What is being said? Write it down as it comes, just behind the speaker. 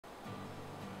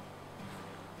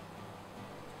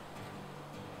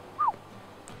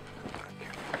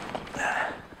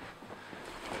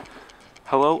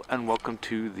Hello and welcome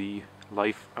to the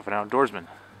life of an outdoorsman.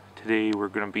 Today we're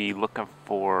going to be looking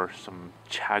for some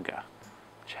chaga.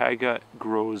 Chaga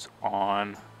grows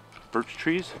on birch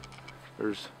trees.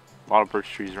 There's a lot of birch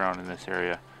trees around in this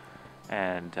area,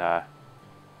 and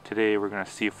today we're going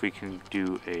to see if we can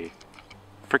do a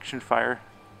friction fire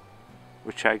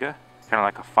with chaga, kind of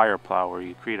like a fire plow where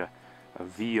you create a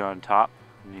V on top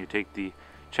and you take the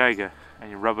chaga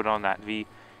and you rub it on that V.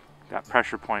 That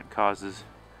pressure point causes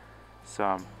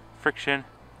some friction.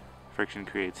 Friction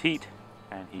creates heat,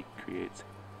 and heat creates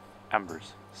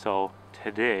embers. So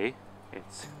today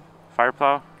it's fire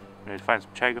plow. We need to find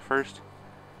some chaga first,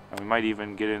 and we might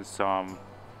even get in some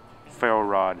ferro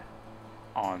rod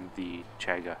on the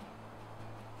chaga.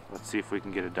 Let's see if we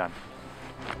can get it done.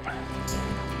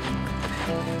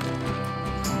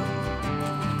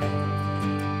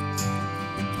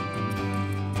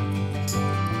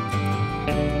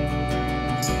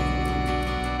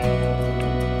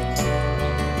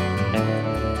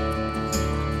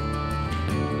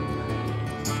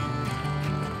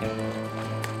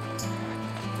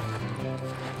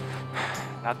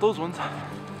 Not those ones.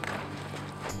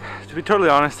 To be totally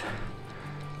honest,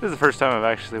 this is the first time I've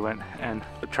actually went and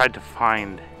tried to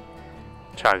find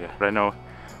chaga. But I know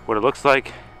what it looks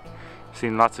like. I've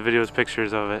seen lots of videos,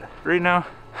 pictures of it. Right now,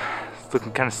 it's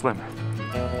looking kind of slim.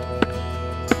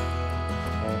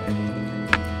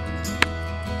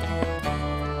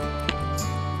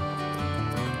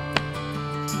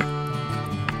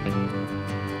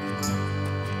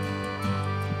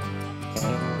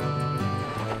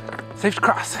 Safe to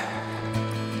cross.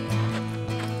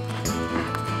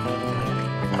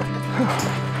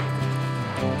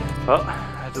 Well,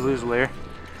 I had to lose a layer.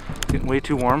 It's getting way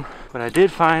too warm, but I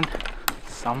did find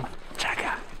some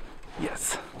chaga.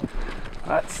 Yes.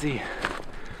 Let's see.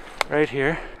 Right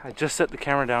here, I just set the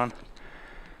camera down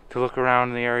to look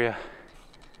around the area,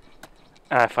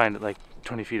 and I find it like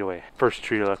 20 feet away. First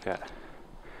tree to look at.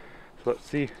 So let's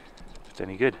see if it's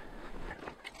any good.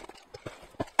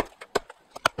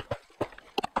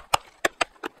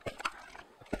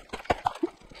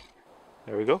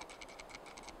 There we go.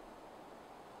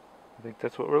 I think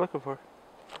that's what we're looking for.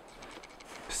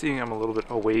 Seeing I'm a little bit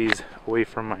away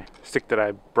from my stick that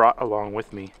I brought along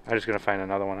with me, I'm just gonna find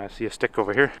another one. I see a stick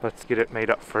over here. Let's get it made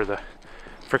up for the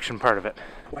friction part of it.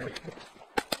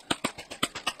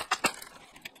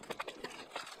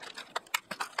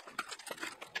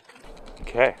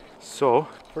 Okay, so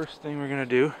first thing we're gonna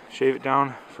do, shave it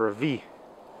down for a V.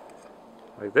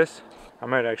 Like this. I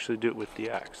might actually do it with the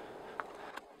axe.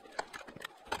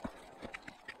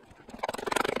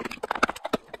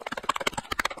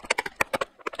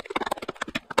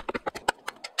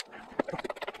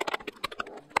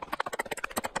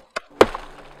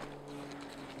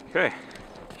 Okay,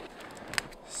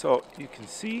 so you can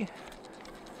see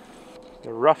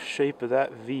the rough shape of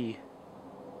that V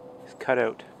is cut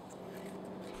out.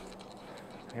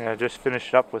 And I just finished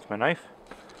it up with my knife,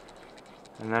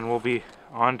 and then we'll be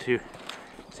on to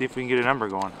see if we can get an ember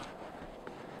going.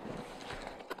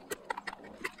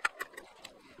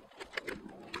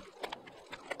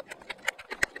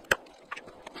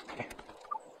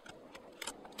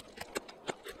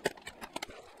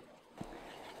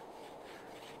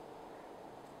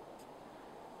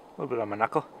 A little bit on my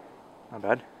knuckle, not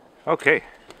bad. Okay,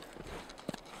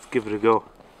 let's give it a go.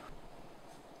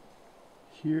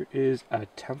 Here is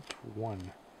attempt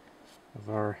 1 of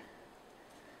our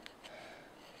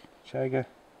chaga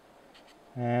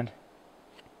and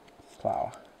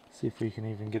plow. See if we can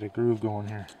even get a groove going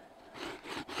here.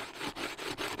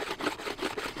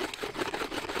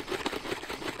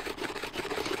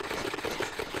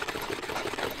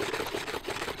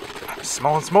 I'm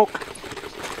smelling smoke.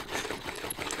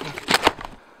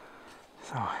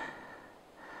 So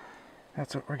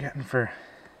that's what we're getting for.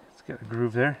 Let's get a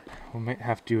groove there. We might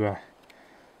have to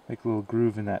make a little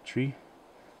groove in that tree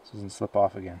so it doesn't slip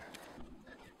off again.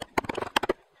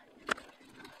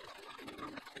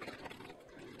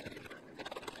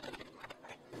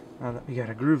 Now that we got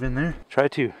a groove in there, try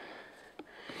to.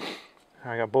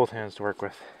 I got both hands to work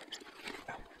with.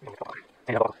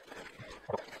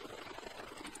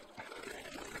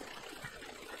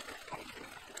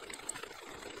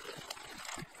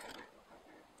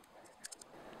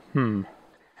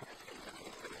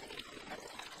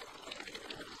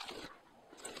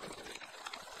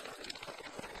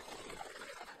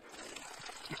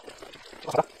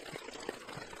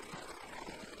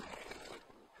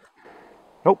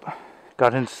 Nope,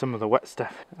 got into some of the wet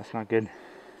stuff. That's not good.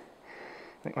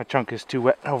 I think my chunk is too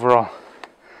wet overall.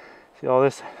 See all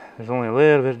this? There's only a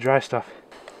little bit of dry stuff.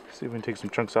 See if we can take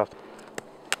some chunks off.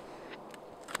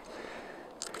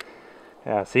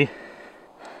 Yeah, see?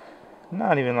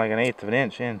 Not even like 1/8 of an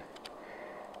inch in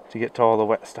to get to all the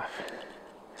wet stuff.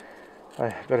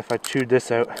 I bet if I chewed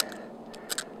this out,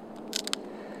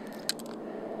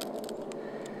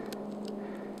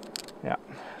 yeah,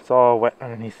 it's all wet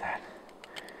underneath that.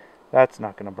 That's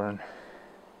not gonna burn.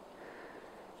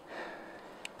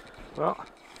 Well,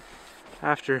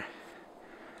 after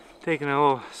taking a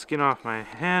little skin off my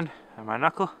hand and my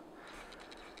knuckle,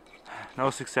 no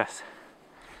success.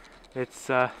 It's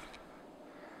the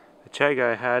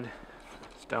chaga I had,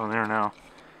 it's down there now,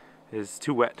 is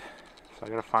too wet. So I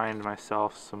gotta find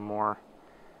myself some more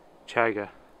chaga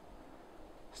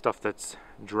stuff that's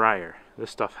drier.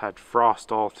 This stuff had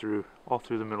frost all through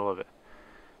the middle of it.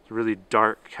 It's really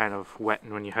dark, kind of wet,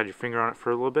 and when you had your finger on it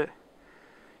for a little bit,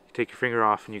 you take your finger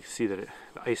off and you can see that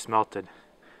the ice melted.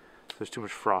 So there's too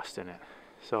much frost in it.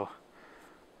 So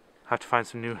I have to find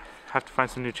some new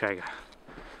chaga.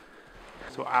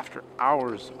 So after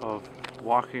hours of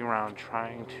walking around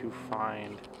trying to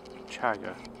find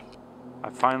chaga, I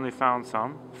finally found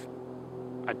some.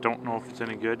 I don't know if it's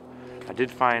any good. I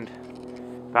did find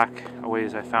back a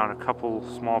ways, I found a couple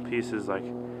small pieces like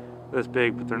this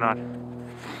big, but they're not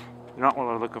what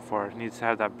we're looking for. It needs to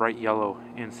have that bright yellow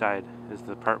inside is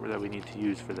the part that we need to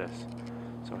use for this.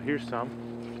 So here's some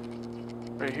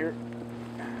right here.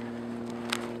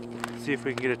 Let's see if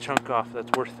we can get a chunk off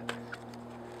that's worth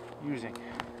using.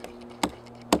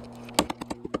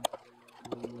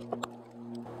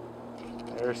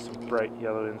 There's some bright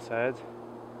yellow insides.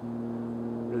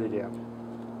 Really damp.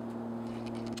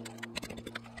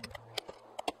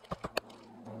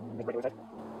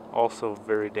 Also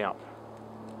very damp.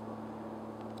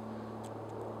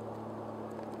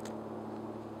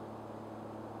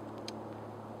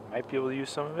 Might be able to use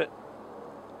some of it.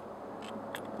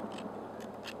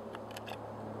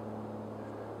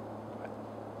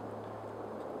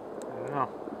 I don't know.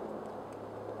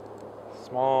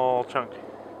 Small chunk.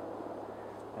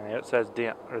 And the outside's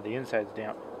damp, or the inside's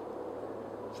damp.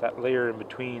 It's that layer in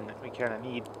between that we kind of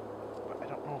need. But I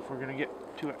don't know if we're going to get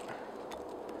to it.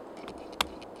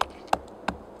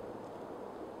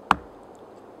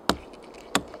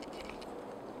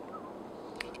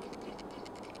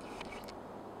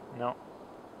 No.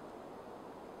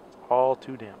 All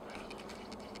too damp.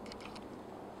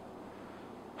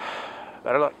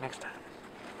 Better luck next time.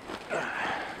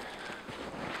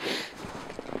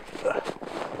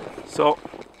 So,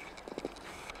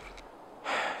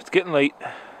 it's getting late.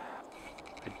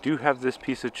 I do have this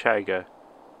piece of chaga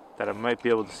that I might be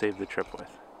able to save the trip with.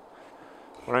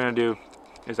 What I'm going to do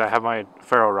is I have my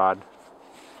ferro rod.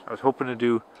 I was hoping to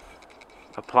do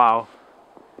a plow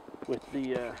with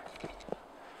the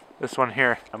this one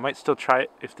here. I might still try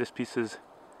it if this piece is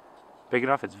big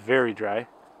enough. It's very dry.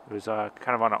 It was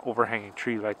kind of on an overhanging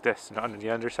tree like this and on the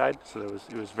underside, so it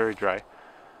was very dry.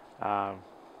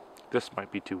 This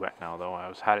might be too wet now though.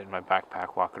 Had it in my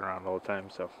backpack walking around all the time.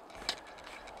 So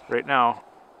right now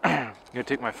I'm gonna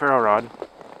take my ferro rod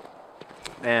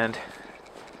and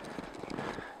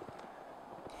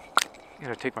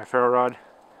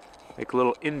make a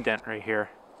little indent right here,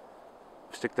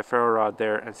 stick the ferro rod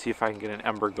there and see if I can get an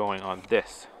ember going on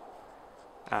this.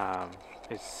 I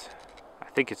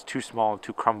think it's too small and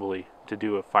too crumbly to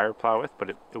do a fire plow with, but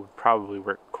it would probably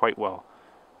work quite well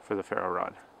for the ferro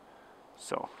rod.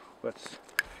 So let's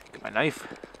get my knife,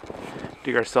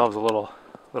 dig ourselves a little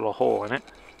hole in it.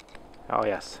 Oh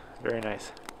yes, very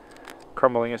nice.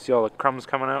 Crumbling, you see all the crumbs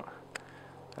coming out?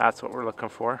 That's what we're looking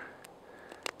for.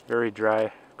 Very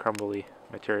dry, crumbly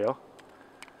material.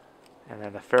 And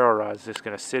then the ferro rod's just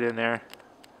going to sit in there.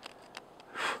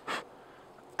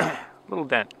 Little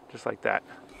dent, just like that.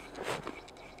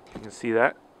 You can see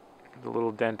that? The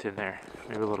little dent in there.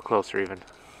 Maybe a little closer even.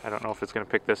 I don't know if it's going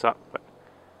to pick this up, but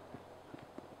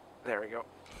there we go.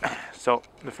 So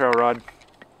the ferro rod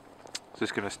is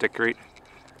just going to stick right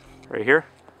here.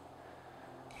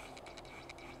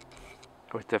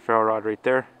 With the ferro rod right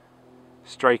there.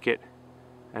 Strike it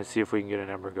and see if we can get an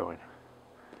ember going.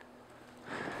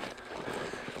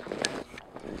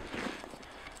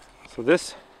 So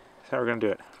this is how we're going to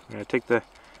do it. We're going to take the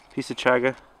piece of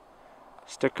chaga,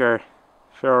 stick our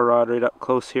ferro rod right up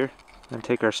close here, and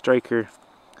take our striker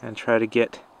and try to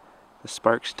get the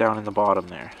sparks down in the bottom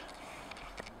there.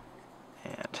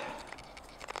 And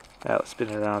let's spin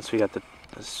it around so we got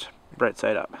this bright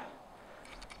side up.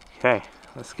 Okay,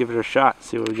 let's give it a shot,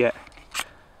 see what we get.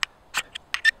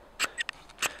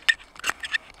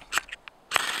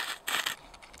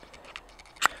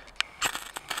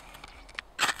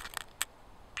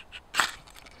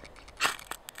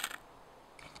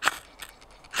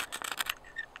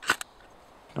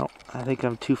 I think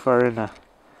I'm too far in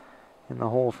in the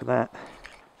hole for that.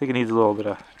 I think it needs a little bit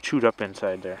of chewed up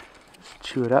inside there. Just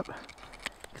chew it up.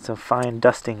 Get some fine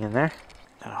dusting in there.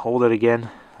 And hold it again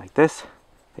like this.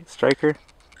 Take the striker.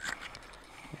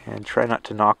 And try not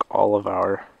to knock all of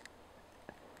our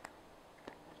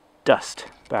dust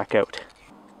back out.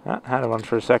 Had it on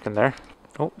for a second there.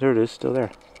 Oh, there it is, still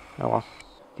there. Oh well,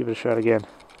 give it a shot again.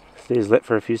 Stays lit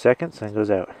for a few seconds and goes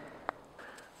out.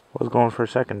 Was going for a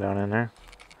second down in there.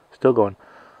 Still going.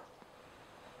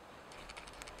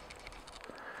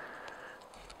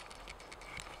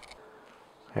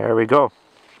 There we go.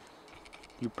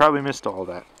 You probably missed all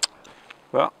that.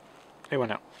 Well, it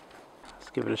went out. Let's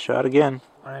give it a shot again.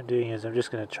 What I'm doing is I'm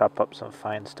just going to chop up some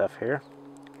fine stuff here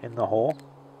in the hole.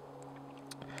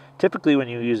 Typically when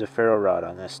you use a ferro rod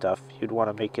on this stuff, you'd want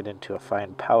to make it into a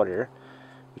fine powder,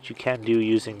 which you can do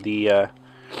using the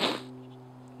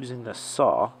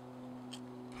saw.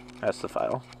 That's the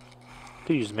file. You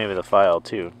could use maybe the file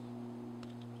too.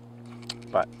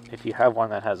 But if you have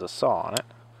one that has a saw on it,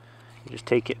 you just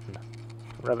take it and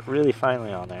rub it really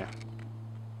finely on there.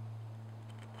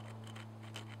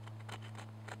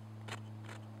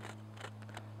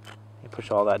 You push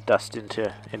all that dust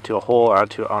into a hole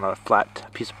or on a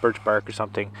flat piece of birch bark or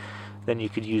something. Then you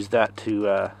could use that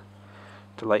to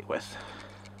light with.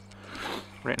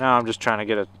 Right now I'm just trying to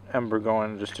get an ember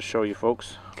going just to show you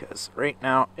folks, because right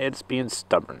now it's being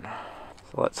stubborn.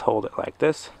 So let's hold it like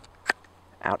this.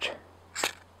 Ouch.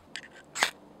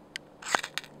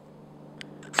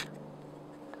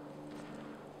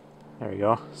 There we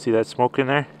go. See that smoke in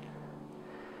there?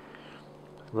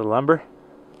 A little ember.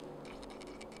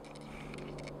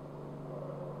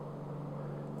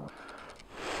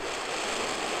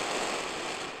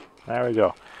 There we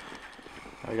go.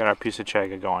 We got our piece of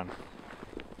chaga going.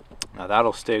 Now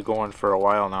that'll stay going for a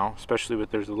while now, especially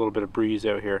with there's a little bit of breeze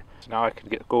out here. So now I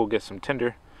could go get some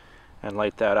tinder and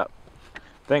light that up.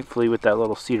 Thankfully, with that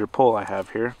little cedar pole I have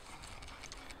here,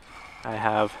 I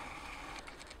have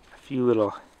a few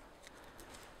little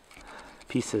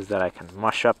pieces that I can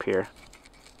mush up here.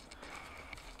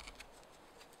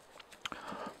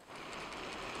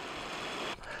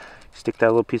 Stick that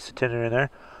little piece of tinder in there.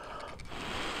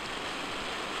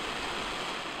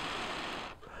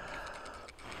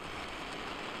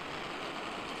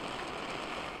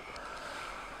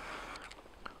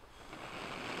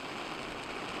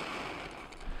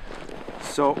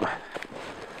 So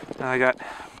now I got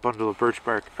a bundle of birch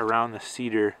bark around the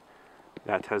cedar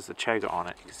that has the chaga on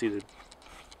it. You can see the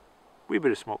wee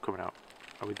bit of smoke coming out.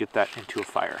 I would get that into a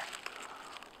fire.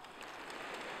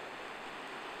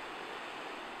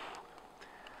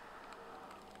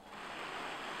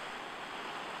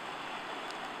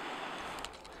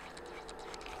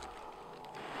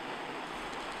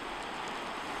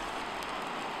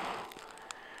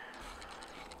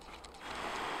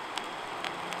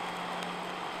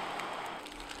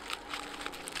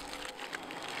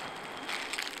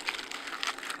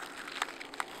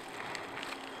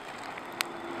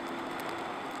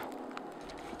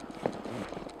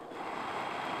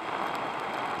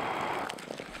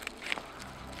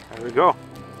 There we go.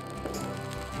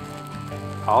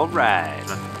 All right.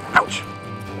 Ouch.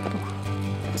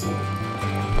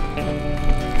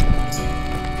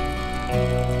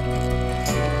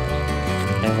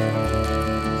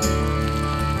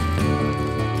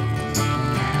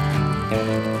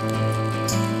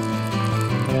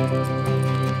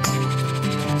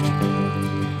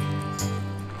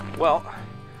 Well,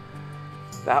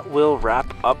 that will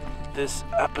wrap up this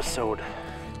episode.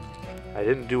 I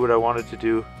didn't do what I wanted to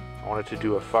do. I wanted to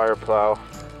do a fire plow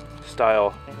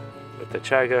style with the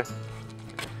chaga.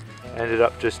 Ended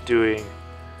up just doing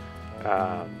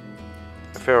a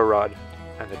ferro rod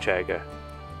and the chaga.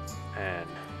 And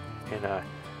in a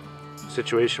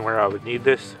situation where I would need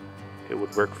this, it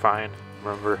would work fine.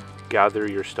 Remember, gather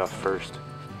your stuff first,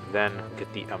 then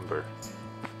get the ember.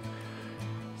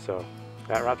 So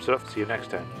that wraps it up. See you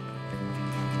next time.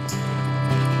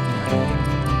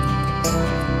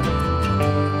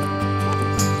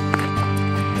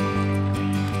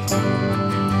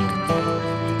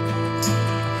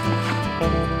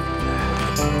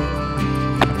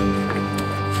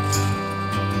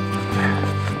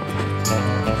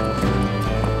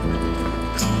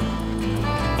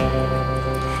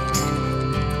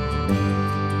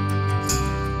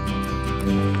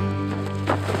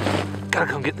 Gotta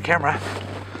come get the camera.